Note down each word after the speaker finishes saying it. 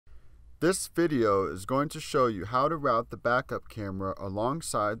This video is going to show you how to route the backup camera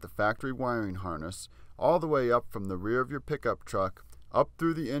alongside the factory wiring harness all the way up from the rear of your pickup truck, up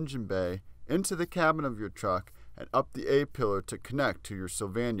through the engine bay, into the cabin of your truck, and up the A-pillar to connect to your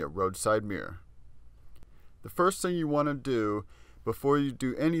Sylvania Roadsight Mirror. The first thing you want to do before you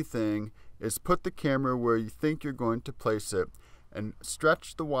do anything is put the camera where you think you're going to place it and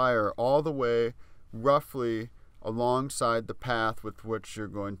stretch the wire all the way roughly alongside the path with which you're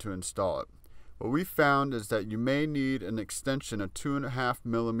going to install it. What we found is that you may need an extension, a 2.5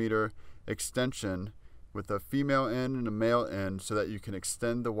 millimeter extension with a female end and a male end, so that you can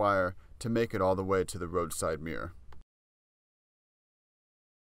extend the wire to make it all the way to the roadside mirror.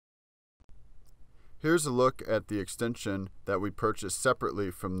 Here's a look at the extension that we purchased separately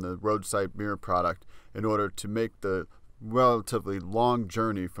from the roadside mirror product in order to make the relatively long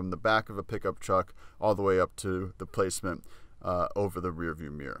journey from the back of a pickup truck all the way up to the placement over the rear view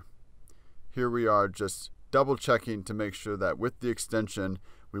mirror. Here we are just double checking to make sure that with the extension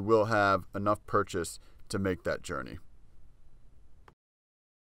we will have enough purchase to make that journey.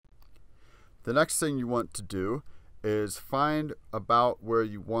 The next thing you want to do is find about where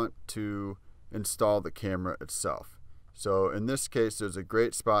you want to install the camera itself. So in this case, there's a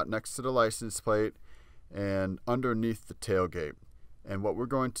great spot next to the license plate and underneath the tailgate. And what we're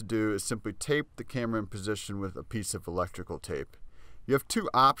going to do is simply tape the camera in position with a piece of electrical tape. You have two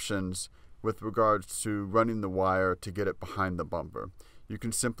options with regards to running the wire to get it behind the bumper. You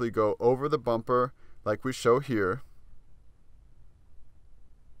can simply go over the bumper like we show here,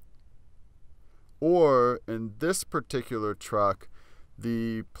 or in this particular truck,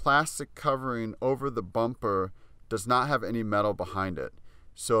 the plastic covering over the bumper does not have any metal behind it.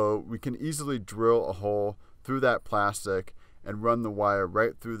 So we can easily drill a hole through that plastic and run the wire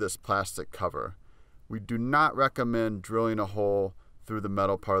right through this plastic cover. We do not recommend drilling a hole through the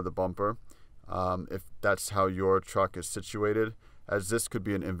metal part of the bumper if that's how your truck is situated, as this could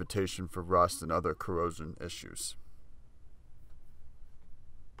be an invitation for rust and other corrosion issues.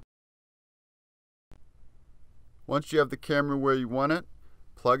 Once you have the camera where you want it,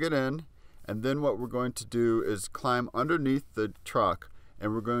 plug it in, and then what we're going to do is climb underneath the truck,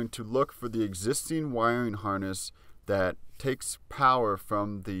 and we're going to look for the existing wiring harness that takes power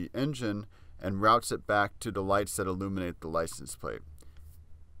from the engine and routes it back to the lights that illuminate the license plate.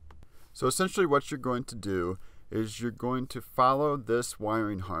 So essentially what you're going to do is you're going to follow this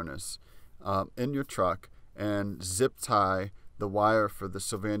wiring harness in your truck and zip tie the wire for the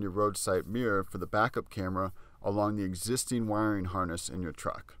Sylvania Roadsight Mirror for the backup camera along the existing wiring harness in your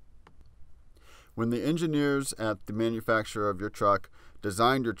truck. When the engineers at the manufacturer of your truck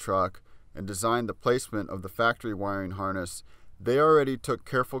designed your truck and designed the placement of the factory wiring harness, they already took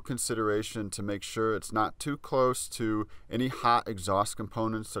careful consideration to make sure it's not too close to any hot exhaust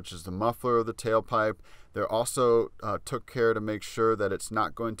components such as the muffler or the tailpipe. They also took care to make sure that it's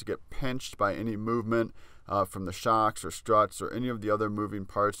not going to get pinched by any movement from the shocks or struts or any of the other moving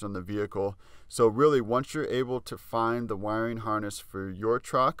parts on the vehicle. So really, once you're able to find the wiring harness for your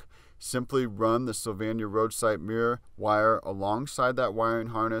truck, simply run the Sylvania Roadsight Mirror wire alongside that wiring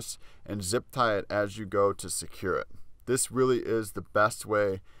harness and zip tie it as you go to secure it. This really is the best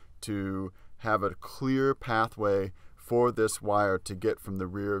way to have a clear pathway for this wire to get from the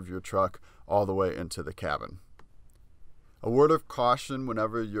rear of your truck all the way into the cabin. A word of caution: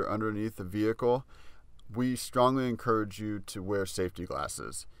 whenever you're underneath the vehicle, we strongly encourage you to wear safety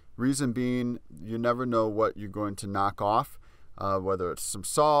glasses. Reason being, you never know what you're going to knock off, whether it's some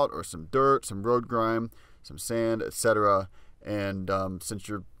salt or some dirt, some road grime, some sand, etc. And since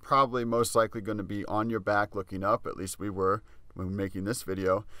you're probably most likely going to be on your back looking up, at least we were when making this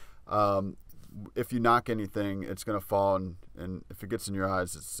video, if you knock anything, it's going to fall, and if it gets in your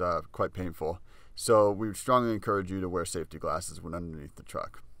eyes, it's quite painful. So we would strongly encourage you to wear safety glasses when underneath the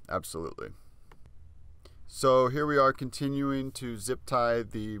truck. Absolutely. So here we are continuing to zip tie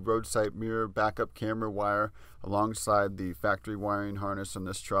the Roadsight Mirror backup camera wire alongside the factory wiring harness on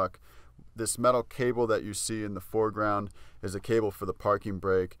this truck. This metal cable that you see in the foreground is a cable for the parking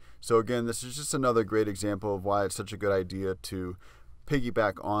brake. So again, this is just another great example of why it's such a good idea to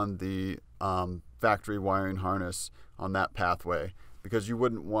piggyback on the factory wiring harness on that pathway, because you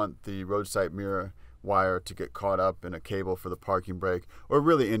wouldn't want the Roadsight Mirror wire to get caught up in a cable for the parking brake or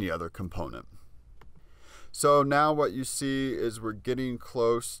really any other component. So now what you see is we're getting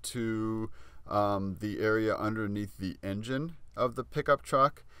close to the area underneath the engine of the pickup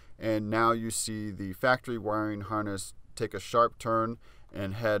truck, and now you see the factory wiring harness take a sharp turn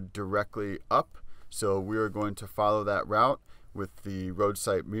and head directly up. So we are going to follow that route with the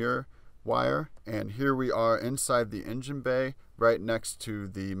Roadsight Mirror wire, and here we are inside the engine bay, right next to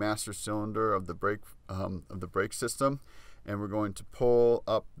the master cylinder of the brake system, and we're going to pull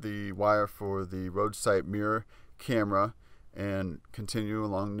up the wire for the Roadsight Mirror camera and continue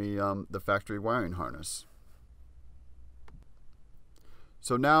along the factory wiring harness.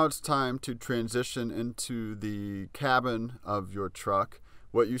 So now it's time to transition into the cabin of your truck.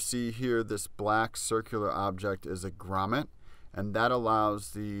 What you see here, this black circular object, is a grommet, and that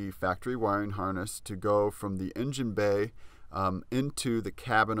allows the factory wiring harness to go from the engine bay into the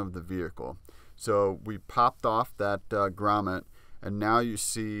cabin of the vehicle. So we popped off that grommet, and now you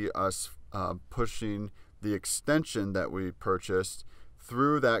see us pushing the extension that we purchased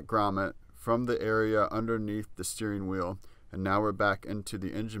through that grommet from the area underneath the steering wheel, and now we're back into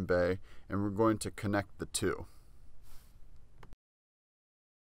the engine bay, and we're going to connect the two.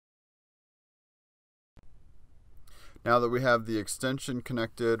 Now that we have the extension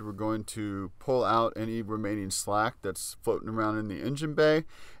connected, we're going to pull out any remaining slack that's floating around in the engine bay,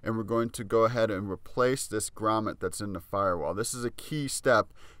 and we're going to go ahead and replace this grommet that's in the firewall. This is a key step.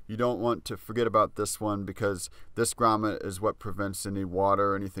 You don't want to forget about this one, because this grommet is what prevents any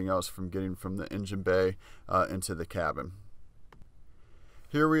water or anything else from getting from the engine bay into the cabin.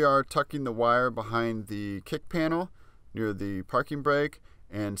 Here we are tucking the wire behind the kick panel near the parking brake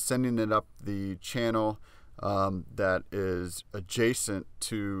and sending it up the channel that is adjacent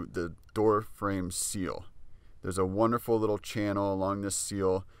to the door frame seal. There's a wonderful little channel along this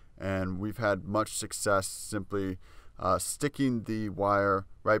seal, and we've had much success simply sticking the wire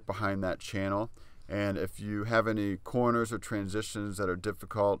right behind that channel. And if you have any corners or transitions that are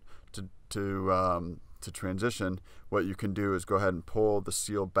difficult to transition, what you can do is go ahead and pull the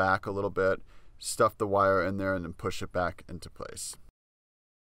seal back a little bit, stuff the wire in there, and then push it back into place.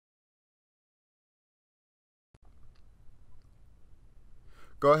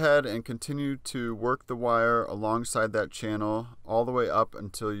 Go ahead and continue to work the wire alongside that channel all the way up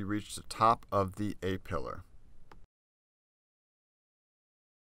until you reach the top of the A-pillar.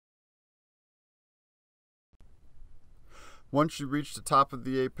 Once you reach the top of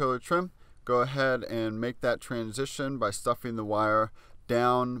the A-pillar trim, go ahead and make that transition by stuffing the wire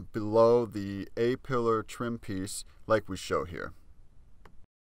down below the A-pillar trim piece like we show here.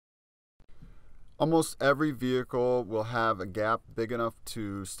 Almost every vehicle will have a gap big enough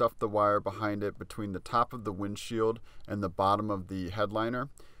to stuff the wire behind it between the top of the windshield and the bottom of the headliner.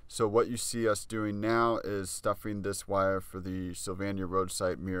 So what you see us doing now is stuffing this wire for the Sylvania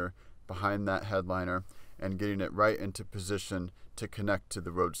Roadsight Mirror behind that headliner and getting it right into position to connect to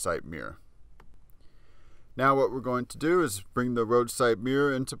the Roadsight Mirror. Now what we're going to do is bring the Roadsight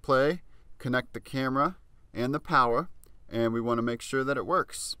Mirror into play, connect the camera and the power, and we want to make sure that it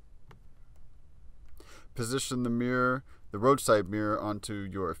works. Position the mirror, the Roadsight Mirror, onto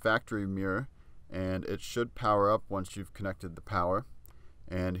your factory mirror, and it should power up once you've connected the power.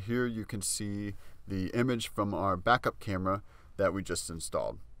 And here you can see the image from our backup camera that we just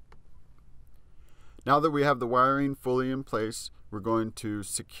installed. Now that we have the wiring fully in place, we're going to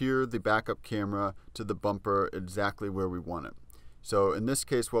secure the backup camera to the bumper exactly where we want it. So in this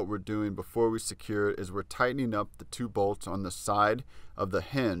case, what we're doing before we secure it is we're tightening up the two bolts on the side of the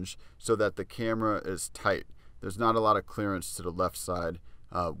hinge so that the camera is tight. There's not a lot of clearance to the left side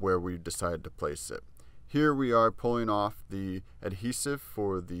where we decided to place it. Here we are pulling off the adhesive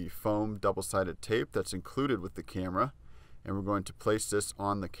for the foam double-sided tape that's included with the camera, and we're going to place this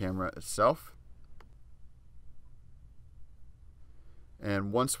on the camera itself.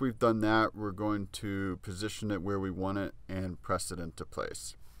 And once we've done that, we're going to position it where we want it and press it into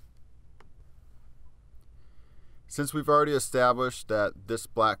place. Since we've already established that this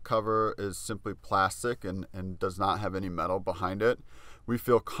black cover is simply plastic and does not have any metal behind it, we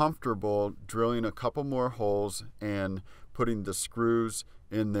feel comfortable drilling a couple more holes and putting the screws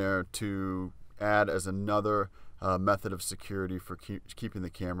in there to add as another method of security for keeping the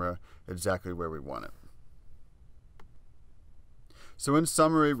camera exactly where we want it. So in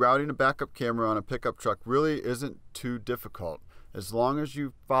summary, routing a backup camera on a pickup truck really isn't too difficult. As long as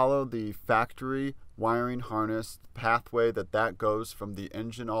you follow the factory wiring harness pathway that goes from the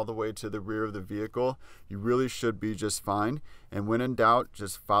engine all the way to the rear of the vehicle, you really should be just fine. And when in doubt,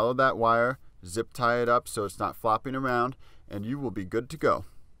 just follow that wire, zip tie it up so it's not flopping around, and you will be good to go.